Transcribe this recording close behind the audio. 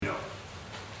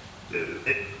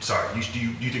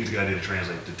you think it's a good idea to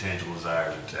translate the tangible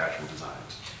desires into actual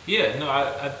designs? Yeah, no,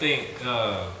 I think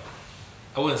I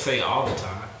wouldn't say all the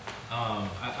time.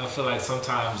 I feel like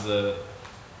sometimes the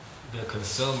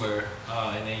consumer,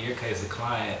 and in your case, the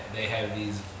client, they have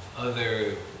these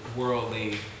other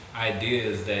worldly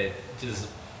ideas that just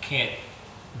can't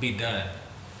be done.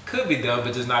 Could be done,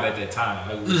 but just not at that time,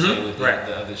 like we say with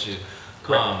the other shoe.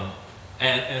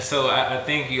 And so I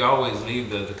think you always leave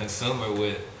the consumer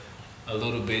with a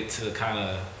little bit to kind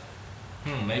of,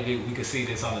 maybe we could see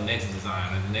this on the next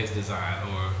design or the next design,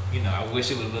 or, I wish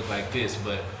it would look like this,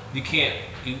 but you can't,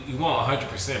 you won't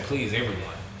 100% please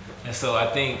everyone. And so I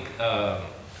think,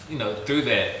 through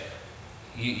that,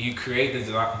 you create the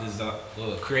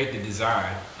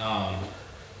design,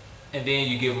 and then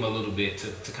you give them a little bit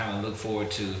to kind of look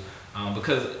forward to,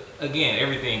 because again,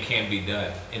 everything can't be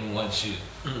done in one shoe.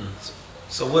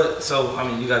 So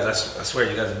you guys, I swear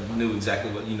you guys knew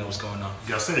exactly what's going on.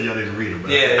 Y'all said y'all didn't read them.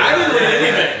 Yeah, I didn't read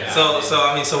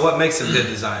anything. So what makes a good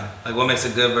design? Like, what makes a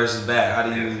good versus bad? How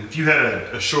do you? If you had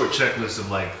a short checklist of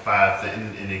like 5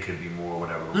 things, and it could be more,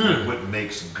 whatever. What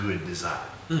makes good design?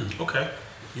 Okay,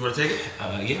 you want to take it?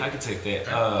 Yeah, I can take that.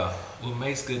 What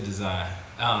makes good design?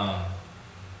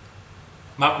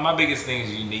 My biggest thing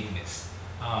is uniqueness.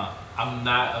 I'm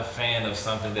not a fan of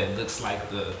something that looks like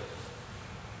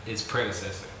its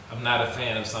predecessor. I'm not a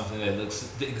fan of something that looks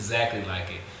exactly like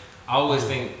it. I always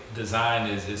think design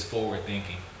is forward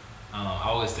thinking. I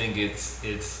always think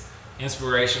it's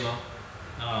inspirational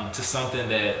to something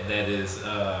that is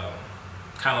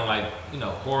kind of like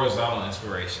horizontal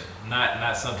inspiration.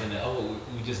 Not something that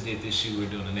we just did this shoe, we're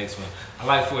doing the next one. I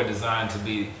like for a design to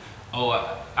be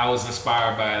I was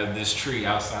inspired by this tree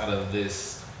outside of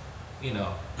this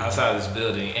outside of this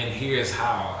building, and here's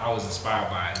how I was inspired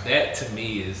by it. That to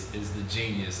me is the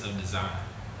genius of design.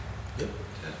 Yep.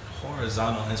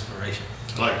 Horizontal inspiration.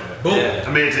 I like that. Boom. Yeah.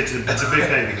 I mean, it's a big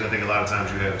thing, because I think a lot of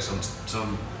times you have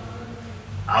some.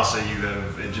 I'll say you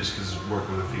have, and just because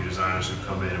working with a few designers who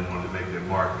come in and want to make their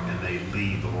mark, and they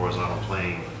leave the horizontal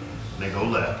plane, and they go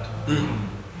left.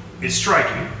 It's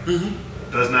striking.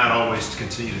 Does not always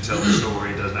continue to tell the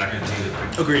story. Does not continue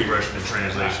to progression and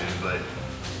translation, but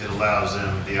it allows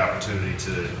them the opportunity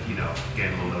to,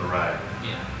 gain a little notoriety.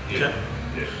 Okay.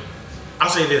 Yeah. I'll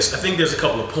say this. I think there's a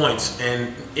couple of points,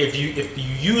 and if you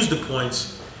use the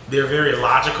points, they're very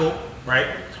logical, right?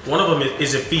 One of them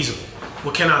is it feasible?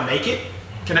 Well, can I make it?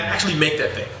 Can I actually make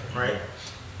that thing, right?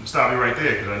 I'm stopping right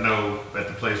there, because I know at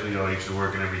the place where y'all used to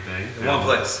work and everything.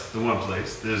 The one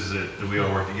place. This is it, that we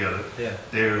all work together. Yeah.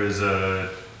 There is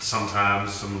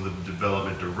sometimes some of the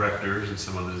development directors and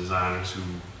some of the designers who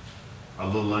are a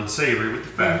little unsavory with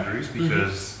the factories,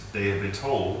 because they have been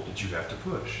told that you have to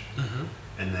push,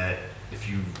 and that if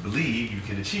you believe, you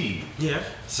can achieve. Yeah.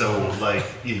 So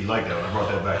you like that one. I brought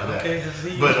that back to that. Okay, I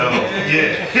see. But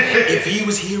if he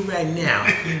was here right now,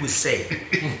 he would say,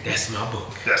 "That's my book."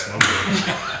 That's my book.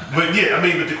 But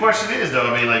but the question is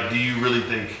though, do you really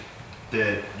think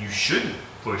that you shouldn't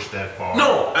push that far?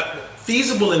 No,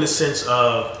 feasible in the sense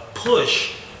of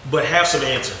push, but have some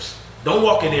answers. Don't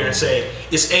walk in there and say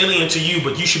it's alien to you,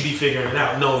 but you should be figuring it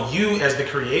out. No, you as the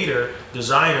creator,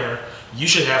 designer, you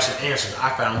should have some answers. I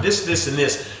found this, this, and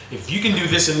this. If you can do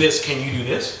this and this, can you do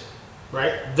this?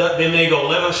 Right? Then they go,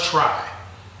 let us try.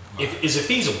 Is it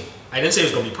feasible? I didn't say it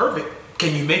was going to be perfect.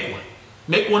 Can you make one?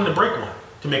 Make one to break one,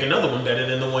 to make another one better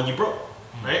than the one you broke.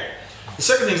 Right? The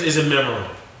second thing is it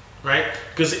memorable? Right?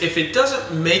 Because if it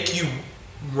doesn't make you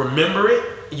remember it,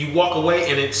 you walk away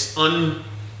and it's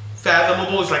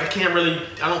unfathomable. It's like,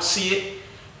 I don't see it.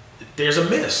 There's a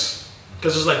miss.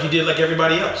 Because it's like you did like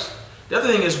everybody else. The other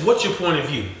thing is, what's your point of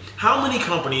view? How many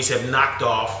companies have knocked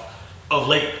off of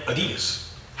late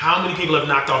Adidas? How many people have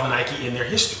knocked off Nike in their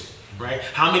history, right?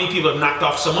 How many people have knocked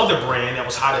off some other brand that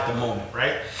was hot at the moment,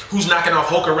 right? Who's knocking off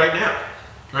Hoka right now,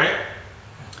 right?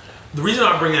 The reason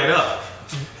I bring that up.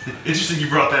 Interesting you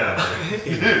brought that up.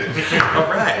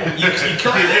 All right. You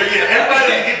everybody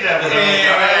didn't get that one.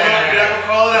 I'm going to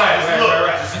call it out.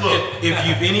 Just look.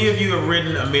 If any of you have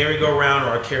ridden a merry-go-round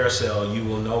or a carousel, you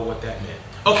will know what that meant.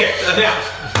 Okay, now,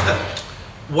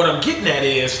 what I'm getting at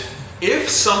is, if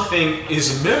something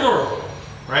is memorable,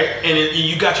 right, and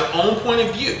you got your own point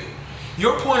of view,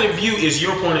 your point of view is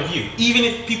your point of view. Even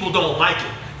if people don't like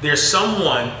it, there's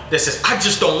someone that says, I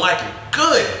just don't like it.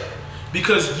 Good,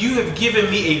 because you have given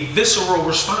me a visceral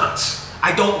response.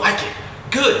 I don't like it.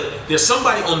 Good. There's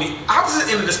somebody on the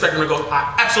opposite end of the spectrum that goes,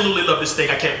 I absolutely love this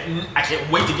thing. I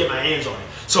can't wait to get my hands on it.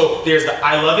 So there's the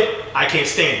I love it, I can't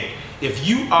stand it. If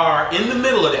you are in the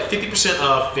middle of that 50%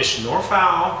 of fish nor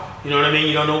fowl, you know what I mean?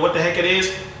 You don't know what the heck it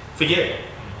is, forget it.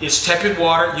 It's tepid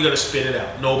water, you're gonna spit it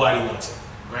out. Nobody wants it,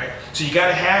 right? So you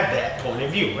gotta have that point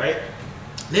of view, right?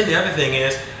 Then the other thing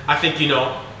is, I think,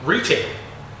 retail.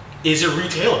 Is it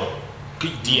retailable?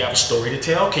 Do you have a story to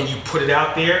tell? Can you put it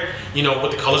out there,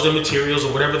 with the colors and materials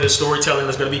or whatever the storytelling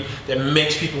is going to be that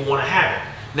makes people want to have it?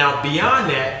 Now, beyond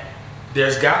that,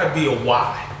 there's got to be a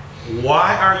why.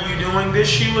 Why are you doing this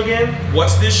shoe again?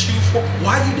 What's this shoe for?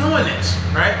 Why are you doing this,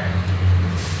 right?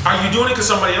 Are you doing it because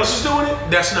somebody else is doing it?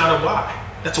 That's not a why.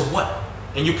 That's a what.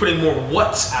 And you're putting more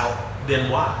whats out than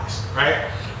whys, right?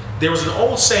 There was an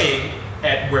old saying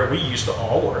at where we used to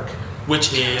all work,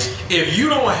 which is, if you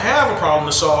don't have a problem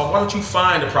to solve, why don't you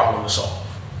find a problem to solve,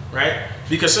 right?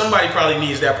 Because somebody probably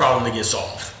needs that problem to get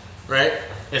solved, right?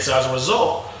 And so as a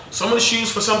result, some of the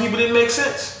shoes for some people didn't make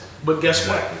sense. But guess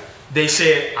what? They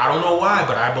said, I don't know why,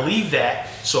 but I believe that,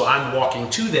 so I'm walking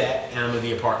to that, and I'm going to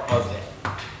be a part of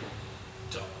that.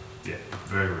 So. Yeah,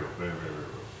 very real, very, very, very real.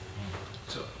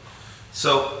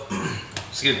 So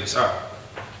excuse me, sorry.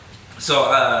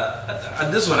 So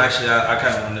this one actually,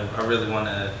 I really want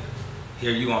to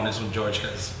hear you on this one, George,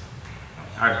 because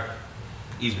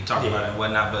he's been talking about it and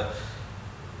whatnot. But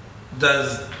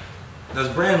does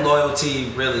brand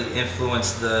loyalty really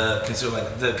influence the consumer,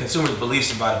 like the consumer's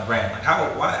beliefs about a brand? Like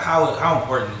how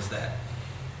important is that?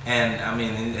 And I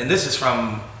mean, and this is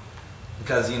from,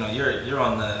 because you're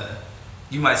on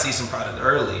you might see some product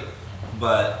early,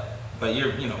 but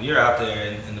you're out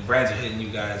there and the brands are hitting you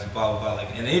guys, blah blah blah.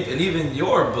 Like and even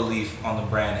your belief on the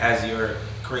brand as you're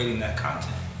creating that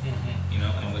content,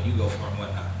 and what you go for and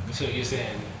whatnot. So you're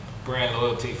saying brand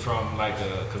loyalty from like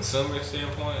a consumer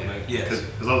standpoint? Like, yes.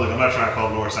 Because look, I'm not trying to call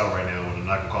Norris out right now, and I'm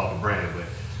not gonna call it a brand, but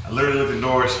I literally looked at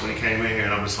Norris when he came in here,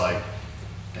 and I'm just like,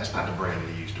 that's not the brand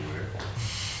that he used to wear.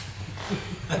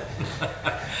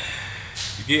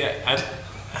 Yeah,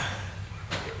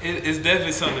 it's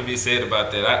definitely something to be said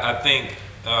about that. I think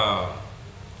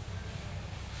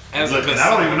as Look, a and I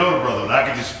don't even know the brother, but I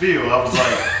could just feel. I was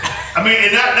like, I mean,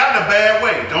 and not in a bad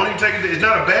way. Don't even take it. It's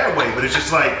not a bad way, but it's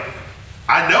just like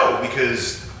I know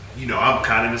because I'm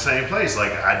kind of in the same place.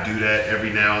 Like I do that every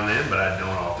now and then, but I don't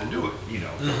often do it.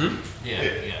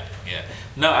 Yeah.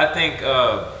 No, I think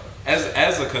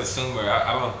as a consumer,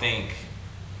 I don't think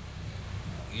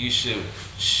you should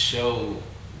show.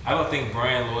 I don't think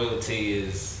brand loyalty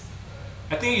is.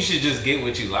 I think you should just get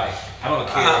what you like. I don't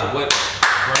care what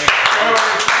brand.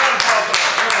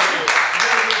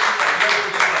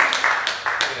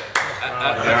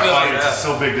 Our audience is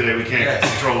so big today we can't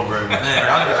control them very much. Man,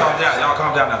 y'all need to calm down. Y'all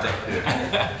calm down out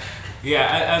there.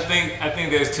 Yeah, I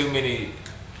think there's too many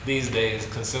these days,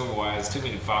 consumer-wise, too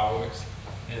many followers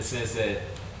in the sense that,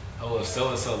 if so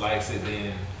and so likes it,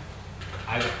 then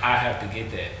I have to get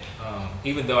that.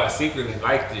 Even though I secretly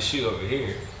like this shoe over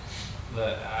here,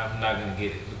 but I'm not gonna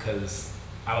get it because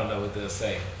I don't know what they'll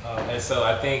say. And so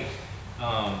I think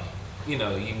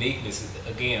uniqueness.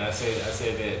 Again, I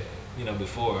said that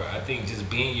before. I think just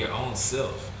being your own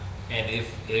self, and if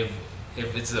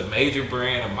it's a major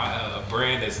brand, a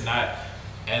brand that's not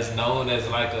as known as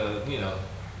like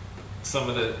some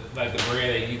of the like the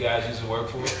brand that you guys used to work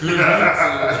for. I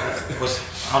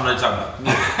don't know what you're talking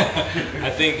about. I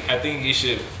think you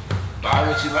should buy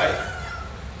what you like.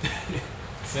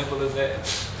 Simple as that.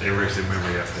 They erased their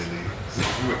memory after they leave.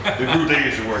 The group they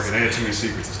used to work in, they had too many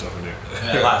secrets and stuff in there.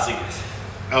 A lot of secrets.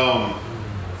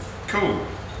 Cool.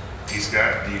 He's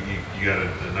got you got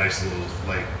a nice little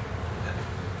like.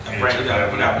 You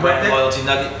got brand loyalty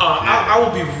nugget.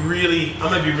 I'm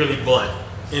gonna be really blunt.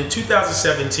 In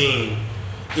 2017,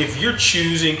 if you're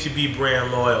choosing to be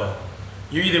brand loyal,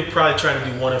 you're either probably trying to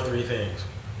do one of three things.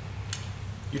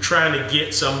 You're trying to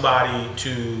get somebody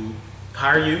to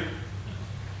hire you,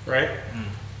 right?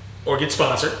 Or get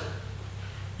sponsored.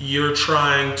 You're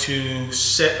trying to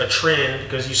set a trend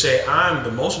because you say, I'm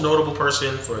the most notable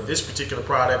person for this particular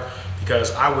product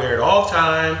because I wear it all the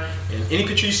time, and any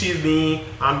picture you see of me,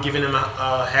 I'm giving them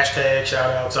a hashtag, shout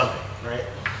out, something, right?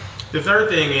 The third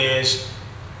thing is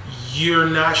you're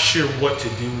not sure what to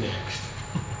do next.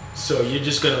 So you're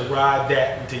just gonna ride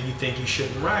that until you think you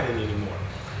shouldn't ride it anymore.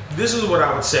 This is what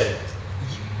I would say.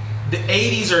 The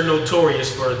 80s are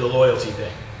notorious for the loyalty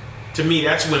thing. To me,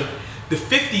 that's when the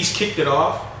 50s kicked it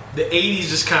off. The 80s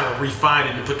just kind of refined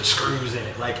it and put the screws in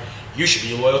it. Like, you should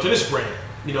be loyal to this brand.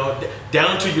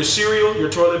 Down to your cereal, your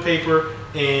toilet paper,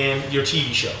 and your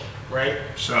TV show, right?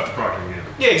 Shout out to Procter again.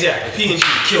 Yeah, exactly. P&G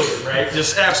killed it, right?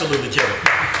 Just absolutely killed it.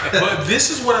 But this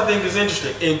is what I think is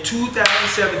interesting. In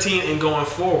 2017 and going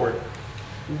forward,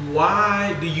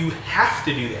 why do you have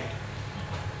to do that?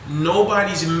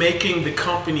 Nobody's making the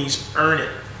companies earn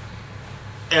it.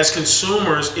 as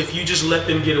consumers, if you just let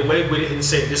them get away with it and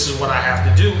say, this is what I have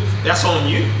to do, that's on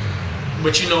you.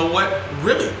 But you know what?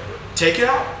 Really, take it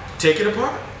out. Take it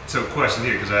apart. So, question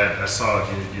here, because I saw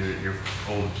your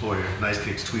old employer, Nice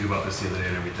Kicks, tweet about this the other day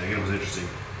and everything, and it was interesting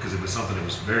because it was something that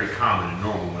was very common and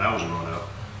normal when I was growing up.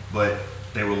 But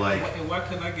they were like, Why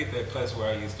couldn't I get that place where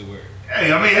I used to work?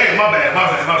 hey, my bad.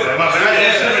 Yeah.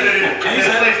 That place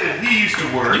that he used to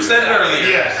work. You said it earlier.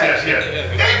 Yes. Yeah,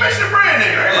 you mentioned the brand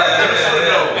name, right?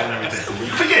 And everything.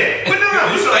 But yeah, but no.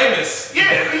 He's So, famous.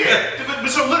 yeah. But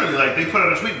so literally, like, they put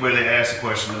out a tweet where they asked the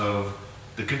question of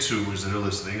the consumers that are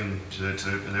listening and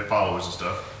and their followers and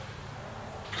stuff.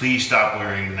 Please stop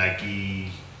wearing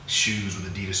Nike shoes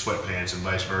with Adidas sweatpants and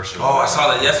vice versa. Oh, I saw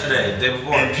that yesterday, the day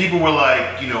before. And people were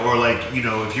like, if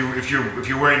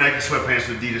you're wearing Nike sweatpants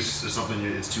with Adidas or something,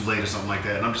 it's too late or something like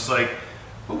that. And I'm just like,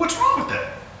 well, what's wrong with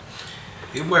that?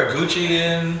 You wear Gucci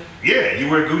and Yeah, you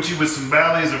wear Gucci with some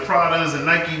Ballys or Pradas and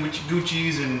Nike with your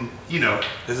Gucci's and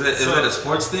is it a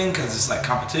sports thing? Because it's like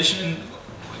competition.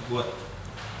 Like what?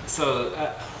 So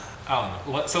I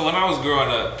don't know. So when I was growing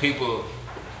up, people,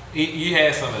 you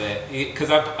had some of that because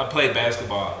I played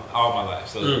basketball all my life.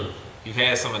 So you've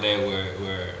had some of that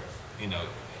where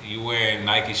you wearing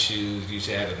Nike shoes, you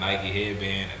should have a Nike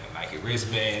headband and a Nike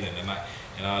wristband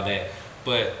and all that.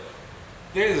 But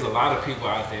there's a lot of people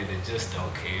out there that just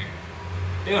don't care.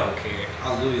 They don't care.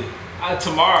 Hallelujah.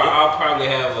 Tomorrow I'll probably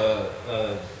have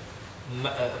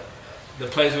the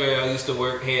place where I used to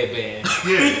work headband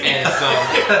and some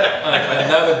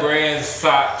another brand's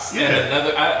socks and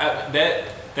another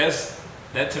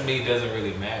that to me doesn't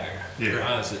really matter,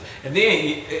 honestly. And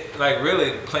then like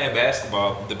really playing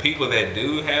basketball, the people that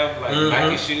do have like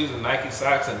Nike shoes and Nike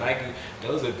socks and Nike,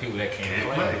 those are the people that can't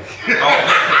play.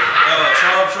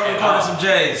 Show me some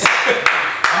J's.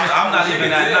 I'm not even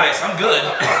that nice. I'm good.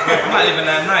 I'm not even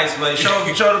that nice, but show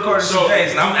the court some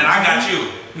J's, and I got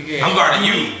you. I'm guarding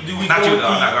you. Do we not go you, with though.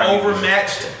 I'm not the guarding you.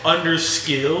 overmatched,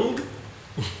 underskilled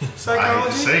I psychology?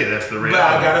 hate to say that's the But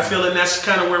reality. I got a feeling that's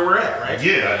kind of where we're at, right?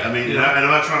 Yeah, I mean, and I'm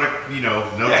not trying to,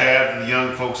 no jab to the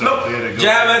young folks out there that go.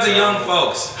 Jab at the young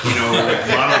folks.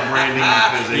 Mono branding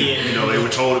because they were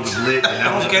told it was lit and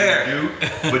that was what care. they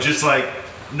do. But just like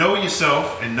know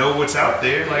yourself and know what's out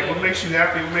there. Like what makes you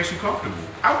happy, what makes you comfortable.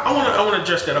 I want to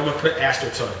address that. I'm going to put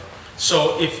asterisks on it.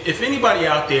 So if anybody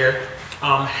out there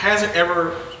hasn't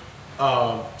ever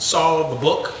saw the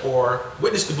book or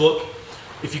witnessed the book,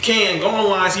 if you can, go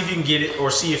online, see if you can get it,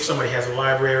 or see if somebody has a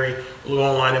library. Go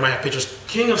online, they might have pictures.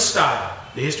 King of Style,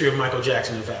 the history of Michael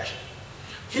Jackson in fashion.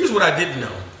 Here's what I didn't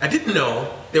know. I didn't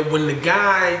know that when the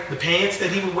pants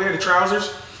that he would wear, the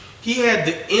trousers, he had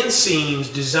the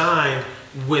inseams designed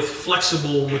with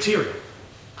flexible material.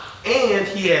 And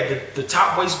he had the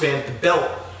top waistband, the belt,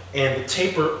 and the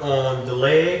taper on the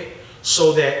leg,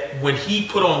 so that when he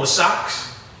put on the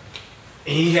socks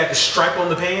and he had the stripe on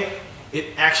the pant, it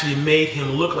actually made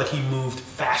him look like he moved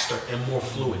faster and more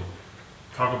fluid.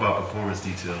 Talk about performance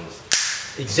details.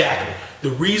 Exactly.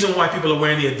 The reason why people are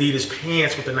wearing the Adidas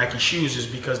pants with the Nike shoes is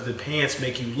because the pants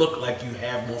make you look like you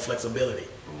have more flexibility.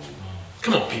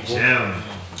 Come on, people. Jim.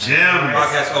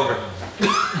 Podcast over.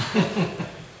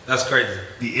 That's crazy.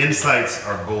 The insights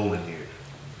are golden here.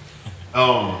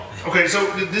 Okay, so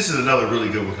this is another really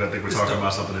good one because I think we're talking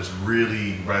about something that's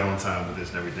really right on time with this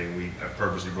and everything. I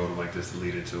purposely wrote it like this to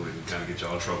lead into it and kind of get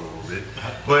y'all in trouble a little bit.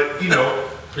 But,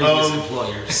 Previous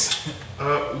employers.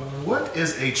 what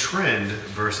is a trend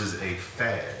versus a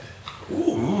fad?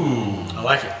 Ooh. I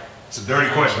like it. It's a dirty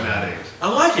question nowadays. I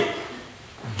like it.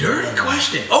 Dirty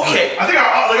question. Okay. I think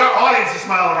our audience is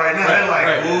smiling right now. They're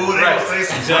like, ooh, they're going to say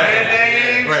some brand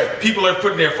names. Right. People are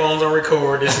putting their phones on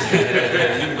record. This is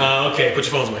okay, put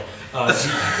your phones away.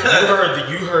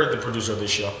 You heard the producer of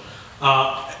this show.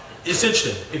 It's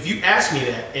interesting. If you ask me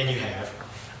that, and you have,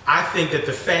 I think that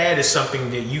the fad is something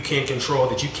that you can't control,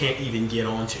 that you can't even get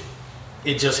onto.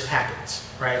 It just happens,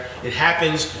 right? It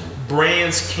happens.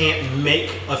 Brands can't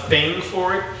make a thing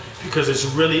for it because it's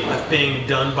really a thing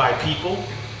done by people,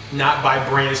 not by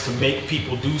brands to make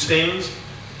people do things.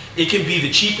 It can be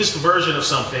the cheapest version of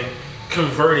something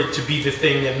converted to be the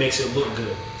thing that makes it look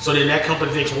good. So then that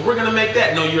company thinks, well, we're gonna make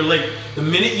that. No, you're late. The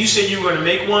minute you said you were gonna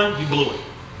make one, you blew it.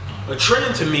 A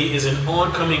trend to me is an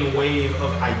oncoming wave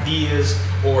of ideas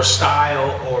or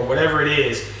style or whatever it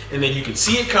is, and then you can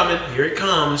see it coming, here it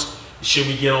comes. Should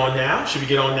we get on now? Should we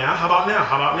get on now? How about now?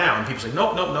 How about now? And people say,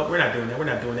 nope, we're not doing that. We're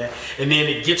not doing that. And then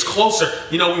it gets closer.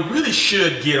 We really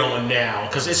should get on now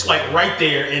because it's like right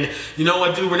there. And you know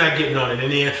what, dude? We're not getting on it.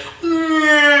 And then,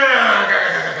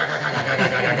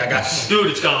 dude,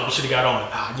 it's gone. We should have got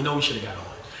on. We should have got on.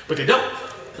 But they don't,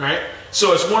 right?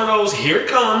 So it's one of those, here it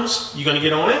comes. You're going to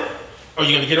get on it. Are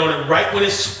you going to get on it right when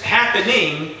it's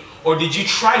happening, or did you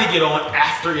try to get on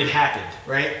after it happened,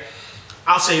 right?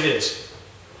 I'll say this.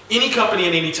 Any company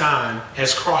at any time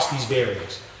has crossed these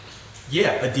barriers.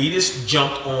 Yeah, Adidas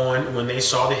jumped on when they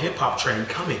saw the hip hop trend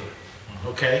coming,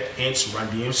 okay? Hence Run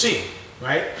DMC,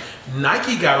 right?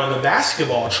 Nike got on the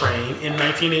basketball train in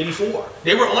 1984.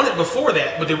 They were on it before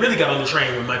that, but they really got on the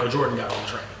train when Michael Jordan got on the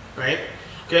train, right?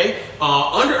 Okay?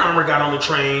 Under Armour got on the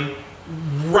train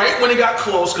right when it got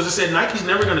close, because it said Nike's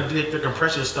never going to take their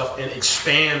compression stuff and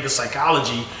expand the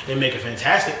psychology and make it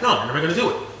fantastic. No, they're never going to do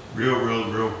it.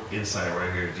 Real insight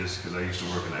right here, just because I used to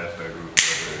work in the FBA group,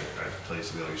 a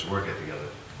place we all used to work at together.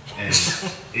 And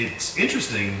it's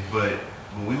interesting, but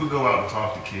when we would go out and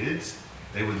talk to kids,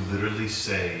 they would literally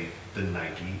say the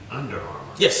Nike Under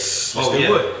Armour. Yes, Oh, they yeah.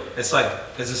 would. It's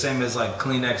the same as like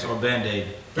Kleenex or Band-Aid.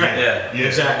 Right. Yeah. Yeah,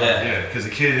 Exactly. Yeah, because the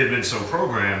kid had been so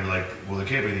programmed, like, well, there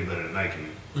can't be anything better than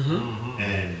Nike.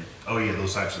 And oh yeah,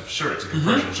 those types of shirts, the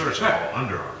compression shirts, are all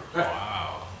Under Armour.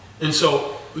 Wow. And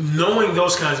so, knowing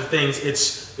those kinds of things,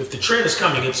 it's if the trend is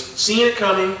coming, it's seeing it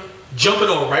coming, jumping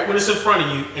on right when it's in front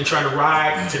of you, and trying to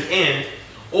ride to the end,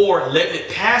 or letting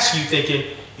it pass you,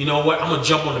 thinking, you know what, I'm gonna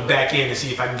jump on the back end and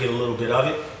see if I can get a little bit of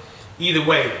it. Either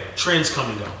way, trends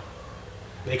come and go.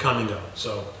 They come and go.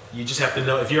 So you just have to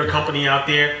know, if you're a company out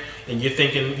there and you're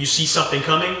thinking you see something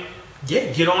coming,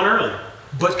 yeah, get on early.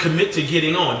 But commit to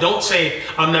getting on. Don't say,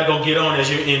 I'm not gonna get on as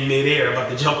you're in midair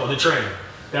about to jump on the train.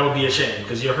 That would be a shame,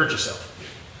 because you'll hurt yourself.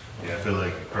 Yeah, I feel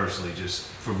like personally, just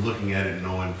from looking at it and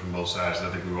knowing from both sides, I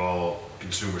think we were all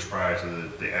consumers prior to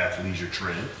the athleisure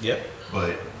trend. Yep.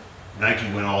 But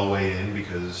Nike went all the way in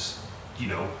because, you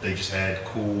know, they just had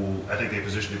cool, I think they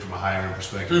positioned it from a higher end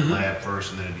perspective, lab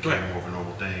first, and then it became Right. more of a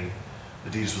normal thing.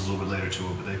 Adidas was a little bit later to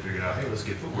it, but they figured out, hey, let's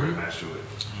get footwear to match to it.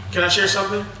 Can I share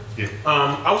something? Yeah.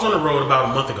 I was on the road about a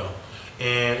month ago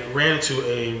and ran into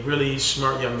a really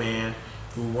smart young man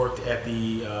who worked at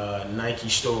the Nike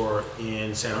store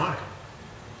in Santa Monica.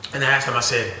 And I asked him, I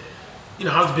said, you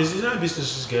know, how's the business? The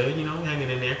business is good, you know, hanging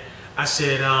in there. I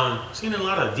said, seeing a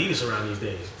lot of Adidas around these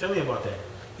days. Tell me about that.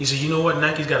 He said, you know what?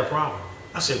 Nike's got a problem.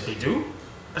 I said, they do?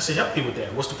 I said, help me with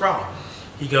that. What's the problem?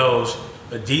 He goes,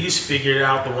 Adidas figured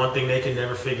out the one thing they can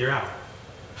never figure out.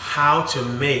 How to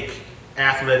make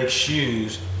athletic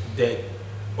shoes that,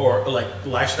 or like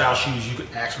lifestyle shoes you could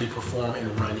actually perform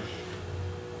and run in.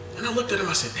 And I looked at him,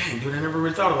 I said, dang, dude, I never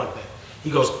really thought of it like that. He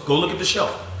goes, go look at the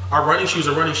shelf. Our running shoes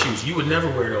are running shoes. You would never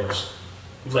wear those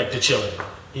like to chill in.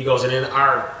 He goes, and then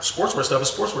our sportswear stuff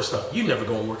is sportswear stuff. You never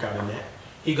go and work out in that.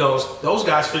 He goes, those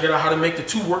guys figured out how to make the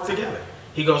two work together.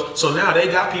 He goes, so now they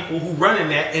got people who run in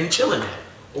that and chill in that.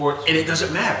 And it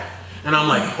doesn't matter. And I'm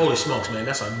like, holy smokes, man,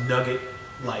 that's a nugget,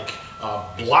 like a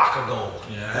block of gold.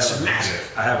 Yeah, That's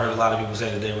massive. I have heard a lot of people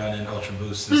say that they run in Ultra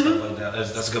Boosts and stuff like that.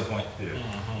 That's a good point.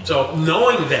 Yeah. So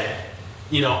knowing that,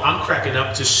 you know, I'm cracking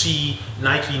up to see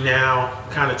Nike now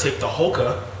kind of take the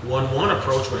Hoka 1-1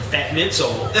 approach with a fat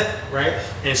midsole, right?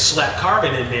 And slap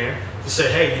carbon in there to say,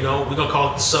 hey, you know, we're going to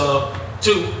call it the Sub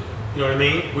 2. You know what I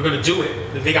mean? We're going to do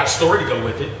it. They got a story to go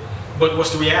with it. But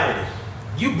what's the reality?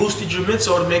 You boosted your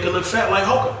midsole to make it look fat like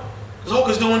Hoka. Because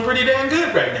Hoka's doing pretty damn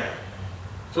good right now.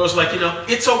 So it's like, you know,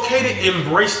 it's okay to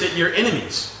embrace that you're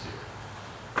enemies.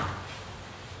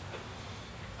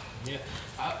 Yeah.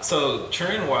 So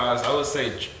trend wise, I would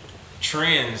say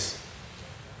trends,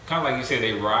 kind of like you said,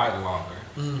 they ride longer,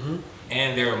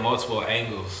 and there are multiple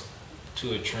angles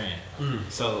to a trend.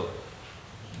 So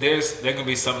there can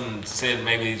be something said,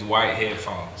 maybe these white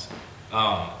headphones.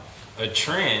 A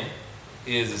trend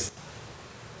is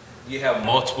you have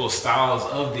multiple styles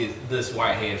of this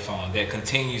white headphone that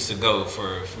continues to go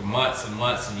for months and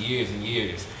months and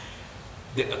years.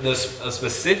 A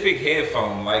specific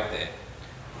headphone like that,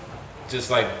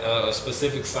 just like a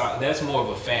specific style, that's more of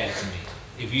a fad to me.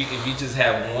 If you just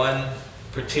have one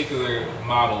particular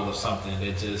model of something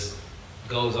that just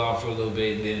goes on for a little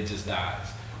bit and then it just dies.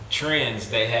 Trends,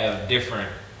 they have different,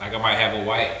 like I might have a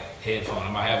white headphone, I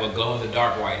might have a glow in the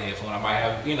dark white headphone, I might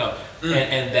have, you know,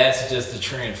 and that's just the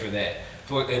trend for that.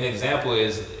 For an example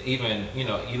is even, you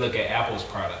know, you look at Apple's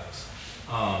products,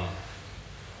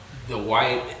 the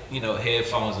white, you know,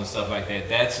 headphones and stuff like that,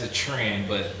 that's a trend,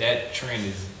 but that trend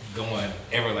is going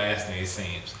everlasting, it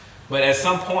seems. But at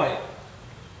some point,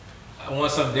 I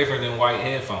want something different than white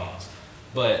headphones.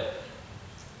 But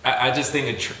I just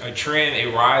think a trend,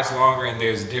 it rides longer, and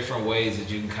there's different ways that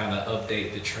you can kind of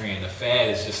update the trend. A fad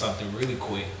is just something really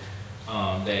quick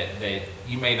that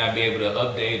you may not be able to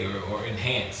update or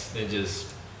enhance, that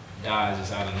just dies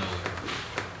just out of nowhere.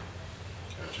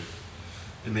 Gotcha.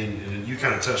 I mean, and you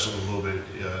kind of touched on it a little bit,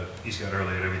 East got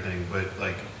earlier and everything, but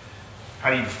like how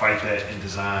do you fight that in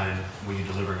design when you're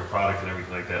delivering a product and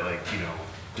everything like that? Like, you know,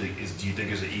 do you think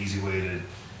there's an easy way to?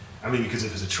 I mean, because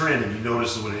if it's a trend and you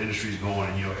notice where the industry's going,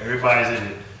 and you know everybody's in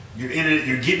it,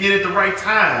 you're getting in at the right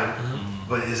time. Mm-hmm.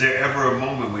 But is there ever a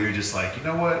moment where you're just like, you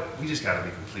know what, we just got to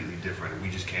be completely different, and we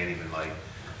just can't even like,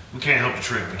 we can't help the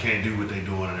trend, we can't do what they're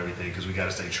doing and everything because we got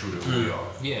to stay true to who we are.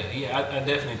 Yeah, I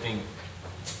definitely think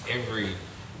every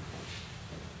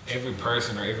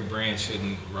person or every brand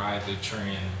shouldn't ride the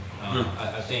trend.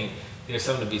 I think there's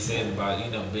something to be said about,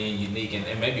 you know, being unique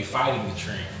and maybe fighting the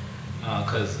trend.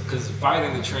 Because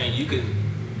fighting the trend, you could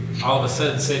all of a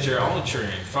sudden set your own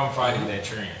trend from fighting that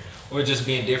trend, or just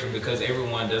being different because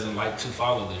everyone doesn't like to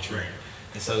follow the trend.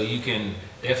 And so you can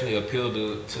definitely appeal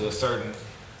to a certain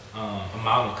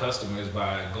amount of customers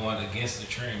by going against the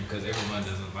trend because everyone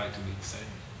doesn't like to be the same.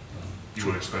 You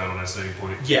want to expound on that same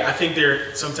point? Yeah, I think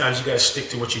sometimes you got to stick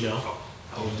to what you know.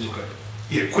 Okay.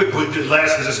 Yeah, quick,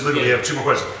 last, because this literally have 2 more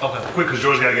questions. Okay. Quick, because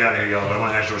George got to get out of here, y'all, but I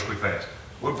want to ask George quick fast.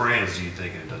 What brands do you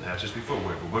think, and it doesn't have to just be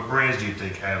footwear, but what brands do you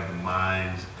think have the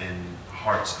minds and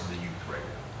hearts of the youth right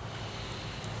now?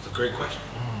 It's a great question.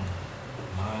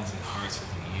 Minds and hearts of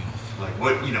the youth. Like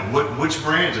which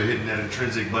brands are hitting that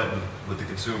intrinsic button with the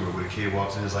consumer where the kid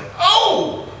walks in and is like,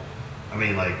 oh! I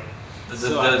mean, like,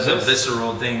 the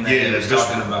visceral thing that he was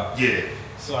talking about. Yeah.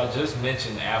 So I just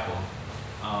mentioned Apple.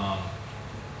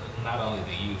 Not only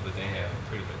the youth, but they have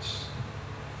pretty much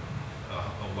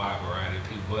a wide variety of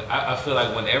people. But I feel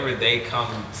like whenever they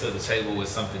come to the table with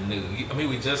something new, I mean,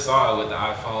 we just saw it with the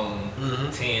iPhone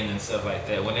 10 and stuff like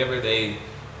that. Whenever they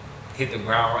hit the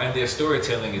ground, and their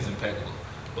storytelling is impeccable.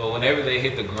 But whenever they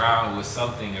hit the ground with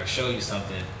something or show you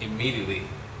something, immediately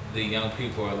the young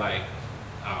people are like,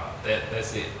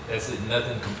 that's it.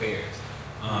 Nothing compares.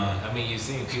 I mean, you've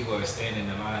seen people are standing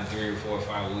in line 3 or 4 or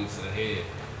 5 weeks ahead,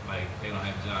 like they don't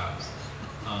have jobs.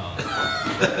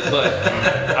 But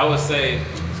I would say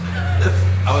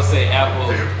Apple.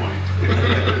 Fair point.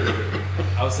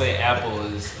 I would say Apple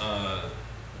is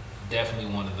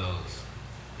definitely one of those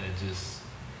that just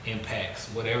impacts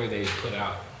whatever they put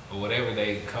out or whatever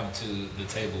they come to the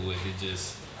table with. It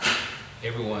just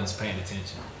everyone's paying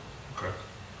attention. Okay.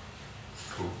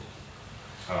 Cool.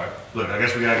 All right. Look, I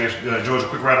guess we gotta give George a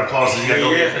quick round of applause. You gotta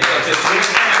go.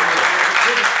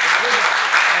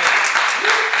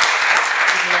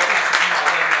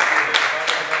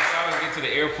 Get to the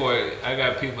airport. I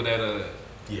got people that are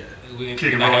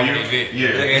Kick and roll you?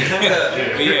 Yeah.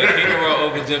 Kick and roll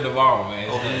open gym tomorrow, man.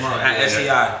 Open tomorrow at SEI.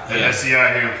 At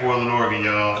SEI here in Portland, Oregon,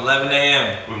 y'all. 11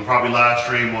 a.m. We can probably live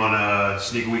stream on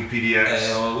Sneaker Week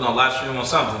PDX. We're gonna live stream on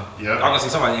something. Yep. I'm gonna see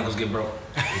somebody's ankles get broke.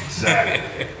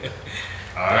 Exactly.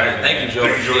 All right. Thank you,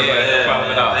 George. Thank you, George. No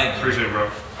problem at all. Thank you. Appreciate it, bro. All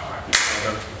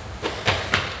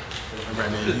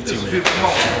right, man. You too, man. Come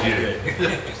on. Yeah.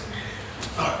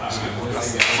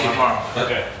 See you tomorrow.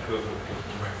 Okay. Cool.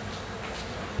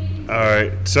 All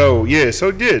right. So as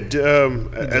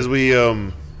we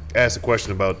asked the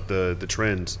question about the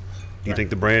trends, do you think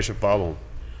the brand should follow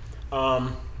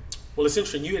them? Well, it's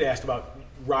interesting. You had asked about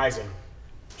rising,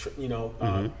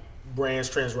 brands,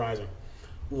 trends rising.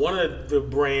 One of the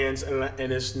brands,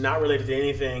 and it's not related to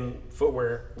anything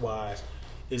footwear-wise,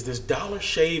 is this Dollar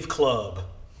Shave Club.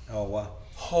 Oh, wow.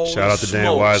 Holy Shout out to Dan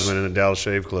smokes. Wiseman and the Dallas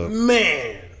Shave Club.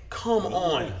 Man, come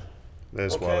on.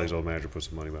 That's Okay. Wally's old manager put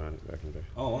some money behind it back in the day.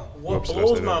 Oh, wow. What Whoops, did I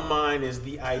blows say my that? mind is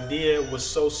the idea was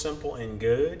so simple and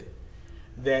good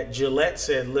that Gillette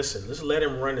said, listen, let's let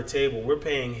him run the table. We're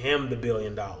paying him the $1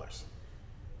 billion. You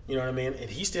know what I mean? And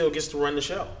he still gets to run the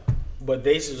show. But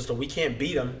they said, we can't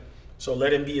beat him, so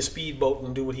let him be a speedboat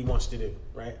and do what he wants to do,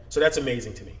 right? So that's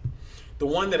amazing to me. The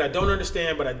one that I don't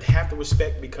understand, but I have to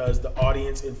respect because the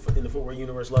audience in the footwear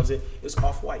universe loves it, is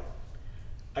Off-White.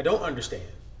 I don't understand.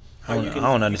 How I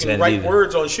don't understand you it can write either.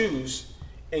 words on shoes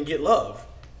and get love.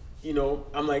 You know,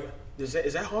 I'm like, is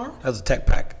that hard? That was a tech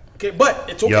pack. Okay, but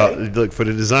it's okay. Y'all, look, for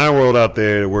the design world out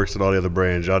there that works at all the other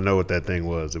brands, y'all know what that thing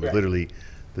was. It was Right. literally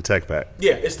the tech pack.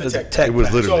 Yeah, it's the It's a tech. tech It was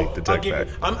pack. literally So the I'll tech give pack.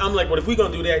 you, I'm like, well, if we're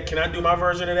gonna do that, can I do my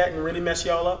version of that and really mess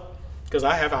y'all up? Because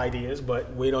I have ideas,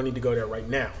 but we don't need to go there right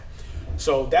now.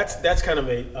 So that's kind of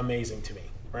amazing to me,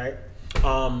 right?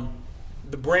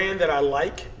 The brand that I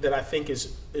like, that I think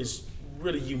is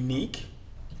really unique,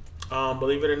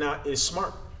 believe it or not, is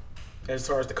Smart, as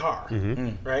far as the car,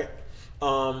 right?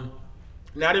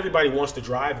 Not everybody wants to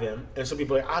drive them, and some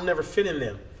people are like, I'll never fit in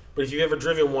them. But if you've ever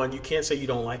driven one, you can't say you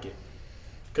don't like it,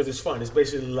 because it's fun. It's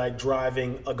basically like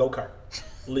driving a go-kart,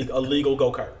 a legal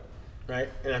go-kart, right?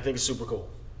 And I think it's super cool,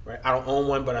 right? I don't own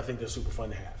one, but I think they're super fun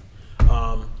to have.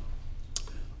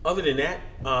 Other than that,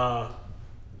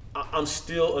 I'm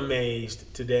still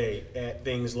amazed today at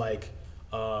things like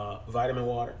vitamin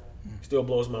water. Still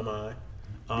blows my mind.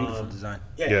 Beautiful design.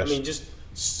 Yeah, Yes. I mean, just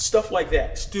stuff like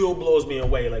that still blows me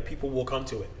away. Like, people will come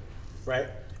to it, right?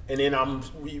 And then I'm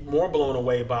more blown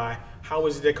away by how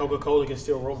is it that Coca-Cola can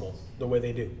still rumble the way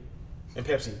they do, and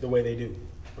Pepsi the way they do,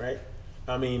 right?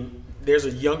 I mean, there's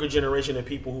a younger generation of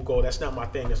people who go, that's not my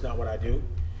thing, that's not what I do,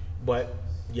 but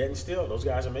yet and still, those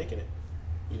guys are making it,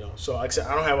 you know. So like I said,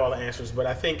 I don't have all the answers, but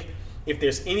I think if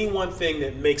there's any one thing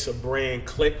that makes a brand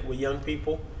click with young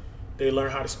people, they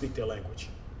learn how to speak their language.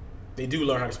 They do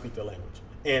learn how to speak their language.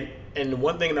 And the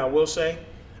one thing that I will say,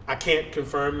 I can't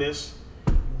confirm this,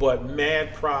 but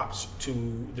mad props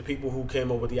to the people who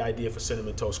came up with the idea for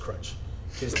Cinnamon Toast Crunch,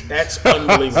 because that's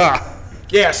unbelievable.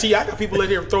 Yeah, see, I got people in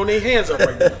here throwing their hands up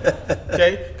right now.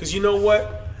 Okay, because you know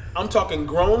what? I'm talking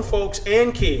grown folks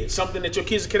and kids. Something that your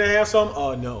kids can I have some?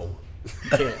 Oh no, you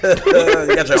can't. You got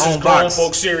your This is own grown box.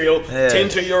 folks cereal. Yeah.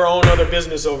 Tend to your own other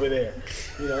business over there.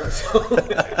 You know. So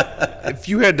If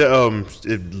you had to,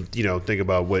 think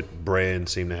about what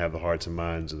brands seem to have the hearts and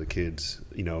minds of the kids,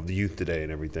 of the youth today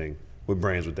and everything, what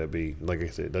brands would that be? Like I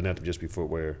said, it doesn't have to just be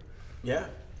footwear. Yeah.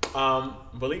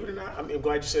 Believe it or not, I'm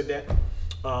glad you said that.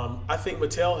 I think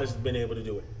Mattel has been able to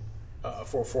do it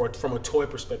from a toy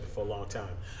perspective for a long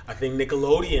time. I think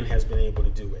Nickelodeon has been able to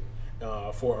do it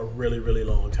for a really, really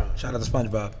long time. Shout out to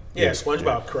SpongeBob. Yeah,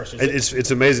 SpongeBob crushes it.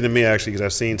 It's amazing to me actually because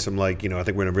I've seen some I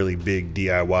think we're in a really big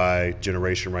DIY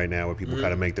generation right now where people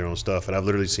kind of make their own stuff, and I've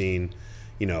literally seen,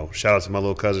 shout out to my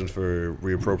little cousin for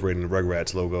reappropriating the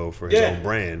Rugrats logo for his own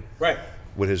brand, Right.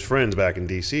 with his friends back in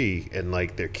DC, and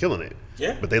they're killing it.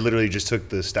 Yeah. But they literally just took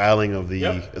the styling of the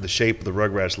Yep. of the shape of the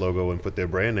Rugrats logo and put their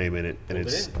brand name in it, and Pulled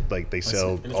it it's in. like they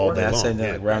sell and it's all working. day Yeah, I long. said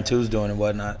that like round two's doing and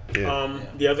whatnot. Yeah.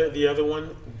 The other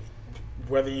one,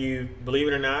 whether you believe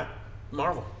it or not,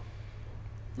 Marvel.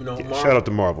 Marvel. Shout out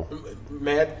to Marvel.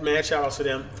 Mad shout outs to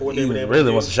them for what He they've been able to really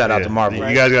do. wants to shout out Yeah. to Marvel.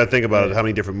 You guys got to think about how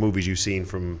many different movies you've seen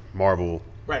from Marvel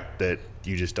Right. that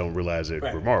you just don't realize that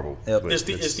Right. were Marvel. Yep. But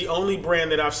It's the only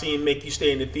brand that I've seen make you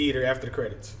stay in the theater after the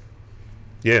credits.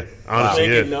 yeah, You honestly,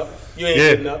 ain't yeah. getting up. You ain't Yeah,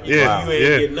 getting up. You yeah, ain't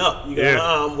yeah. getting up. You got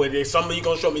Yeah. with somebody you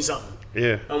gonna show me something.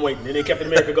 Yeah. I'm waiting. And then Captain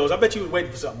America goes, I bet you was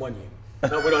waiting for something, wasn't you?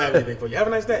 No, we don't have anything for you. Have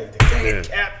a nice day. Dang it,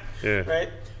 Yeah. Cap. Yeah. Right?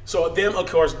 So them, of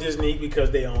course, Disney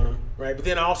because they own them, right? But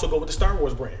then I also go with the Star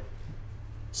Wars brand.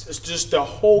 It's just the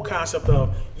whole concept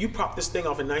of you pop this thing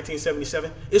off in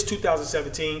 1977. It's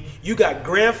 2017. You got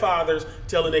grandfathers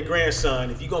telling their grandson,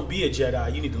 if you're gonna be a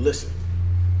Jedi, you need to listen.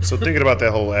 So thinking about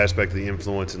that whole aspect of the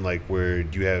influence and where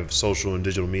you have social and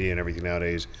digital media and everything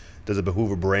nowadays, does it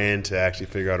behoove a brand to actually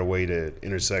figure out a way to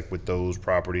intersect with those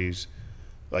properties?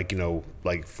 Like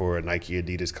for a Nike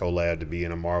Adidas collab to be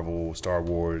in a Marvel Star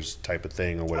Wars type of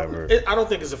thing or whatever. I don't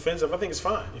think it's offensive. I think it's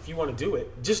fine. If you want to do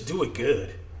it, just do it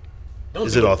good. Don't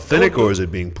Is do it authentic don't do or is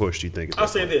it being pushed, you think? I'll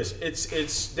say this.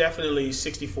 It's definitely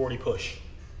 60-40 push.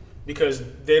 Because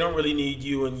they don't really need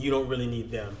you and you don't really need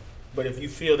them. But if you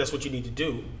feel that's what you need to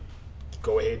do,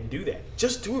 go ahead and do that.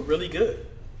 Just do it really good.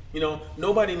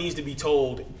 Nobody needs to be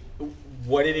told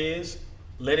what it is.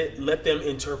 Let them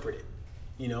interpret it.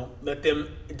 Let them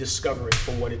discover it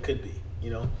for what it could be.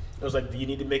 It was like, do you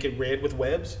need to make it red with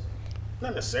webs?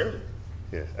 Not necessarily.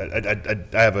 Yeah,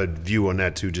 I have a view on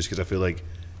that too, just because I feel like,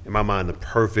 in my mind, the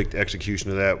perfect execution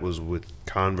of that was with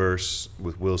Converse,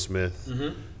 with Will Smith,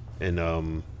 and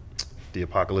the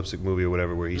Apocalyptic movie or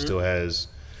whatever, where he still has,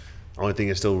 the only thing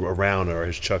that's still around are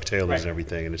his Chuck Taylors Right. and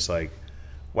everything, and it's like,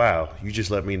 wow, you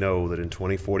just let me know that in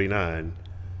 2049,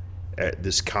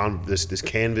 this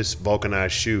canvas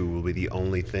vulcanized shoe will be the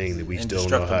only thing that we still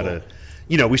know how to,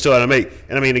 we still know how to make.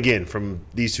 And I mean, again, from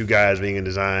these two guys being in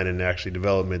design and actually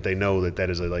development, they know that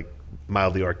is a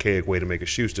mildly archaic way to make a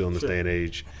shoe still in this day and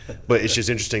age. But it's just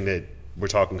interesting that we're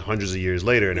talking hundreds of years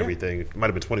later and everything. It might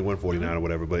have been 2149 or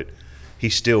whatever, but he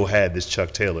still had this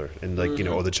Chuck Taylor and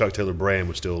or the Chuck Taylor brand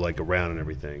was still around and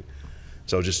everything.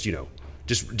 So just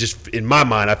in my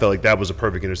mind, I felt like that was a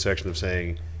perfect intersection of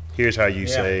saying, here's how you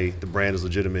say the brand is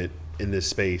legitimate in this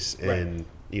space, and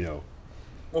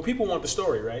Well, people want the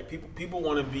story, right? People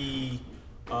want to be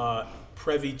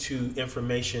privy to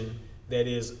information that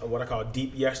is what I call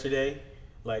deep yesterday,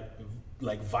 like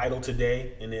vital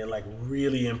today, and then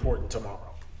really important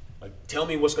tomorrow. Tell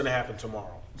me what's going to happen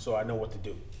tomorrow, so I know what to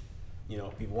do.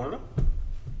 People want to know.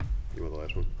 You want the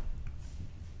last one?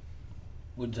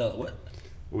 Would tell what?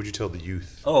 What would you tell the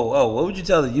youth? Oh, what would you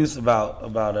tell the youth about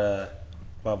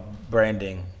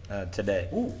branding today?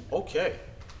 Ooh, okay.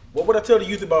 What would I tell the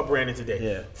youth about branding today?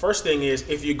 Yeah. First thing is,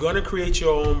 if you're going to create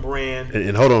your own brand,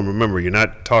 And hold on, remember, you're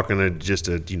not talking to just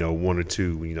one or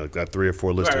two. Got 3 or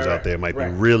 4 listeners out there might be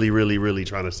really, really, really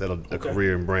trying to set a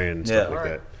career in brand and stuff like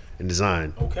Alright. that, and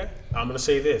design. okay, I'm going to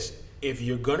say this. if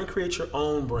you're going to create your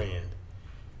own brand,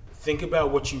 think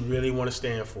about what you really want to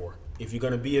stand for. If you're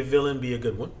going to be a villain, be a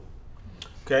good one.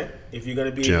 Okay? If you're going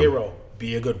to be a hero,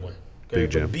 be a good one. Okay?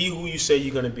 But be who you say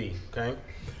you're going to be. Okay?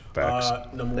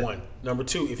 Facts. Number one. Number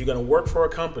two, if you're going to work for a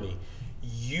company,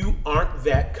 you aren't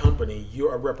that company.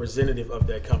 You're a representative of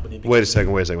that company. Wait a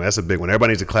second. That's a big one.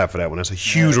 Everybody needs to clap for that one. That's a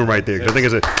huge one right there. 'Cause I think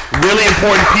it's a really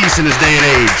important piece in this day and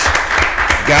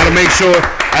age. Got to make sure.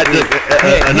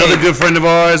 Another good friend of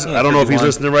ours, I don't know if he's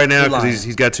listening right now because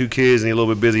he's got 2 kids and he's a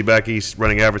little bit busy back east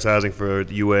running advertising for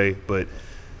the UA. But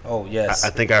I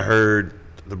think I heard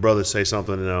the brother say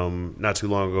something not too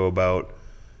long ago about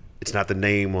it's not the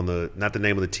name of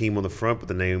the team on the front, but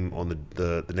the name on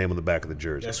the name on the back of the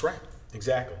jersey. That's right.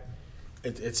 Exactly.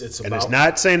 It's about, and it's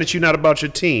not saying that you're not about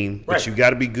your team, but you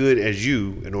got to be good as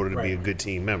you in order to be a good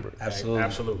team member.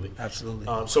 Absolutely.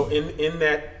 So in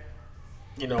that,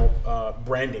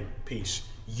 branding piece,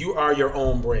 you are your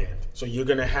own brand. So you're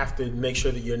gonna have to make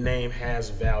sure that your name has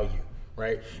value,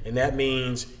 right? And that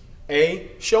means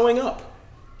showing up,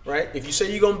 right? If you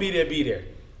say you're gonna be there, be there.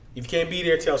 If you can't be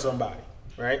there, tell somebody,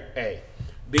 right?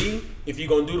 B, if you're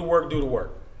gonna do the work, do the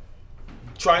work.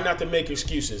 Try not to make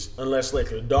excuses unless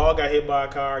like your dog got hit by a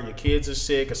car, your kids are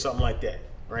sick or something like that,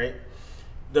 right?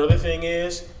 The other thing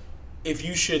is, if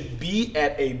you should be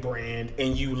at a brand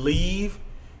and you leave,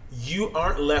 you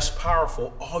aren't less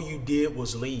powerful. All you did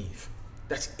was leave.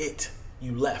 That's it.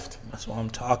 You left. That's what I'm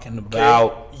talking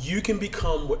about. Okay? You can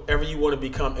become whatever you want to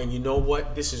become, and you know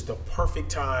what? This is the perfect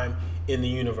time in the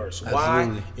universe.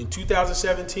 Absolutely. Why? In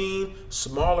 2017,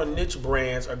 smaller niche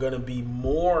brands are going to be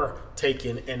more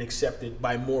taken and accepted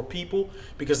by more people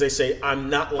because they say, I'm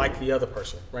not like the other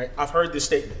person, right? I've heard this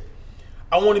statement.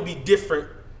 I want to be different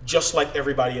just like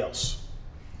everybody else.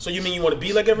 So you mean you want to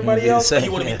be like everybody else, or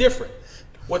you want to be different?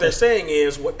 What they're saying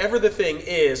is, whatever the thing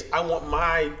is, I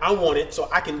want it so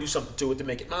I can do something to it to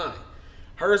make it mine.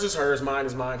 Hers is hers, mine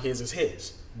is mine, his is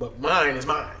his. But mine is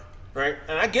mine, right?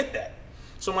 And I get that.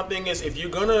 So my thing is, if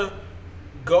you're gonna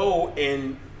go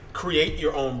and create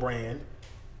your own brand,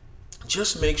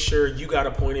 just make sure you got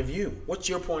a point of view. What's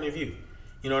your point of view?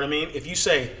 You know what I mean? If you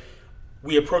say,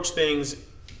 we approach things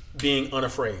being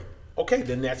unafraid, okay,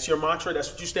 then that's your mantra,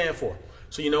 that's what you stand for.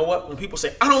 So you know what? When people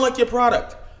say, I don't like your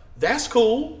product, that's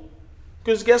cool,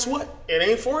 because guess what? It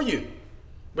ain't for you.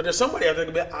 But there's somebody out there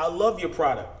that be, I love your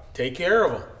product. Take care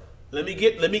of them. Let me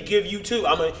give you 2.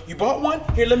 You bought one?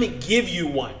 Here, let me give you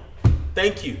one.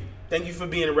 Thank you. Thank you for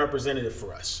being a representative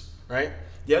for us, right?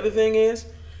 The other thing is,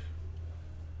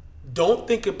 don't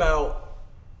think about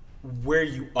where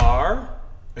you are.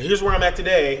 Here's where I'm at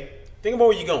today. Think about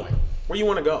where you're going, where you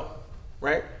want to go,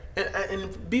 right?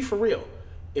 And be for real.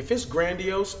 If it's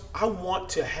grandiose, I want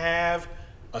to have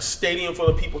a stadium full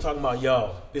of people talking about,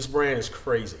 yo, this brand is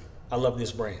crazy. I love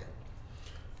this brand.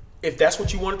 If that's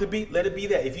what you want it to be, let it be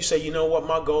that. If you say, you know what,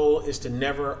 my goal is to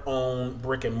never own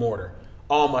brick and mortar.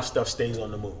 All my stuff stays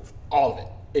on the move. All of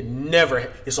it.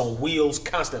 It's on wheels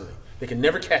constantly. They can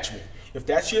never catch me. If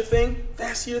that's your thing,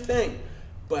 that's your thing.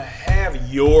 But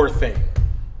have your thing.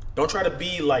 Don't try to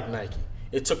be like Nike.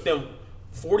 It took them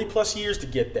 40 plus years to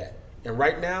get that. And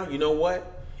right now, you know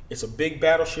what? It's a big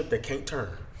battleship that can't turn.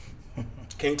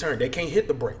 Can't turn. They can't hit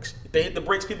the brakes. If they hit the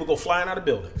brakes, people go flying out of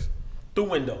buildings, through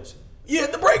windows. You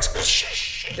hit the brakes,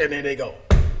 and there they go,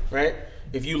 right?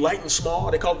 If you light and small,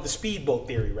 they call it the speedboat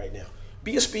theory right now.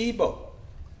 Be a speedboat.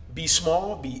 Be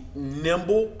small, be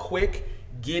nimble, quick,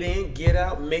 get in, get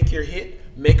out, make your hit,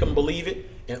 make them believe it,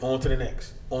 and on to the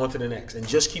next, and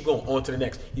just keep going, on to the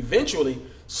next. Eventually,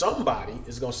 somebody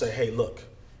is going to say, hey, look,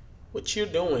 what you're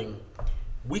doing,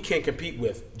 we can't compete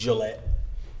with Gillette,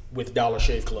 with Dollar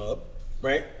Shave Club,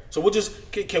 right? So we'll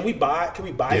just, can we buy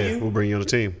you? We'll bring you on the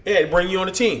team. Yeah, bring you on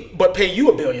the team, but pay you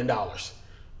 $1 billion.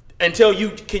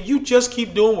 Can you just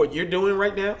keep doing what you're doing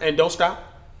right now and don't stop?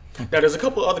 Now, there's a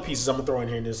couple of other pieces I'm going to throw in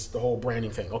here in the whole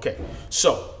branding thing. Okay,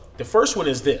 so the first one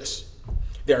is this.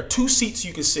 There are 2 seats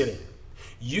you can sit in.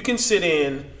 You can sit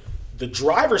in the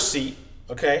driver's seat,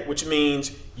 okay, which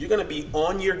means you're going to be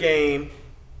on your game,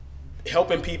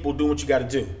 helping people do what you got to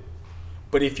do.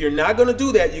 But if you're not going to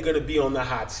do that, you're going to be on the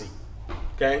hot seat,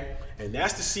 okay? And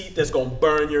that's the seat that's going to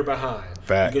burn your behind.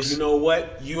 Facts. Because you know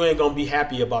what? You ain't going to be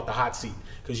happy about the hot seat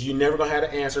because you're never going to have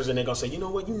the answers, and they're going to say, you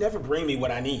know what? You never bring me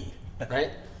what I need,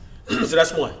 right? So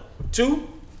that's 1. 2,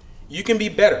 you can be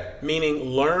better,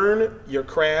 meaning learn your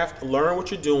craft, learn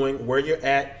what you're doing, where you're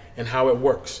at, and how it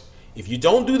works. If you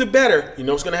don't do the better, you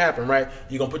know what's going to happen, right?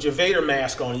 You're going to put your Vader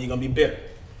mask on and you're going to be bitter.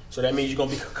 So that means you're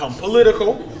going to become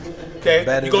political, okay?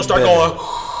 You're going to start going,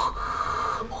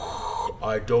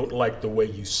 I don't like the way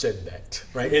you said that,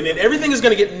 right? And then everything is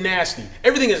going to get nasty.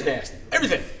 Everything is nasty.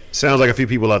 Everything. Sounds like a few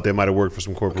people out there might have worked for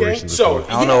some corporations. So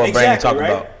before. I don't know what brand you're talking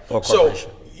right? about or So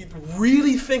corporation. you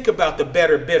really think about the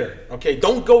better bidder. Okay,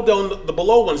 don't go down the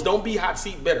below ones. Don't be hot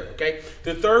seat bidder. Okay,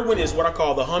 the third one is what I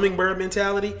call the hummingbird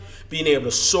mentality: being able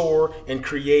to soar and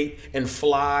create and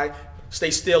fly,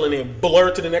 stay still, and then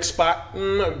blur to the next spot,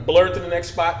 blur to the next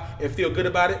spot, and feel good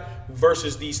about it.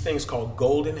 Versus these things called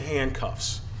golden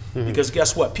handcuffs. Because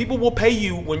guess what? People will pay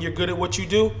you when you're good at what you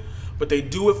do, but they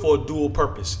do it for a dual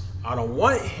purpose. I don't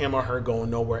want him or her going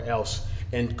nowhere else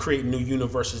and create new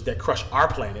universes that crush our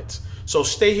planets. So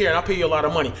stay here and I'll pay you a lot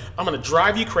of money. I'm gonna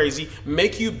drive you crazy,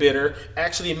 make you bitter,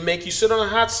 actually make you sit on a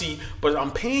hot seat, but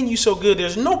I'm paying you so good,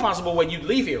 there's no possible way you'd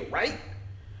leave here, right?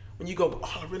 When you go,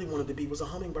 all I really wanted to be was a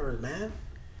hummingbird, man.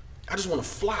 I just want to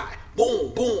fly.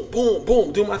 Boom, boom, boom,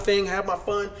 boom. Do my thing, have my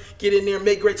fun, get in there,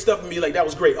 make great stuff, and be like, that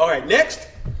was great. All right, next.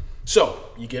 So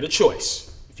you get a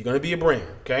choice. If you're going to be a brand,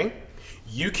 okay?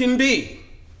 You can be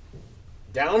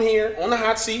down here on the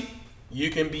hot seat. You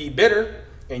can be bitter,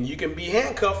 and you can be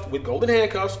handcuffed with golden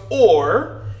handcuffs,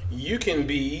 or you can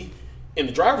be in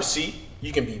the driver's seat.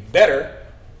 You can be better,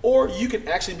 or you can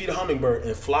actually be the hummingbird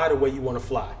and fly the way you want to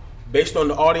fly. Based on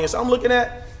the audience I'm looking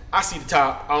at, I see the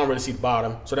top, I don't really see the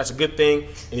bottom, so that's a good thing.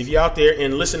 And if you're out there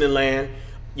in listening land,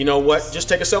 you know what? Just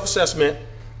take a self-assessment,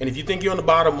 and if you think you're on the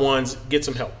bottom ones, get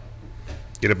some help.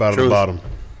 Get up out of the bottom.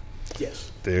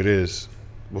 Yes. There it is.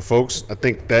 Well, folks, I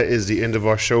think that is the end of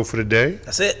our show for today.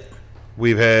 That's it.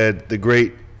 We've had the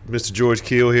great Mr. George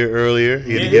Keel here earlier.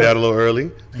 He had to Yeah. get out a little early.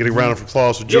 Get a round of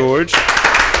applause for George.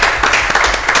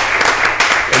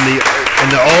 And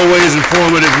the always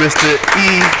informative Mr.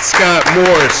 E. Scott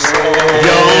Morris.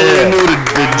 Y'all only knew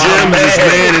the gems this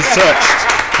man has touched.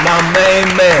 My main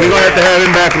man. We're going to have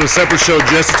him back on a separate show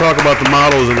just to talk about the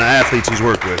models and the athletes he's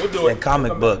worked with. We'll do it. And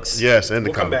comic books. Yes, and the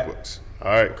We'll come comic back. books.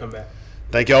 All right. Come back.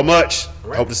 Thank y'all much.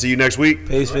 right. Hope to see you next week.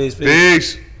 Peace, peace,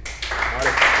 peace. Peace.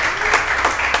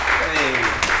 Hey.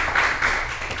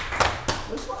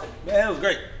 Man, it was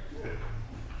great.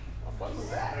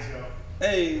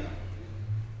 Hey.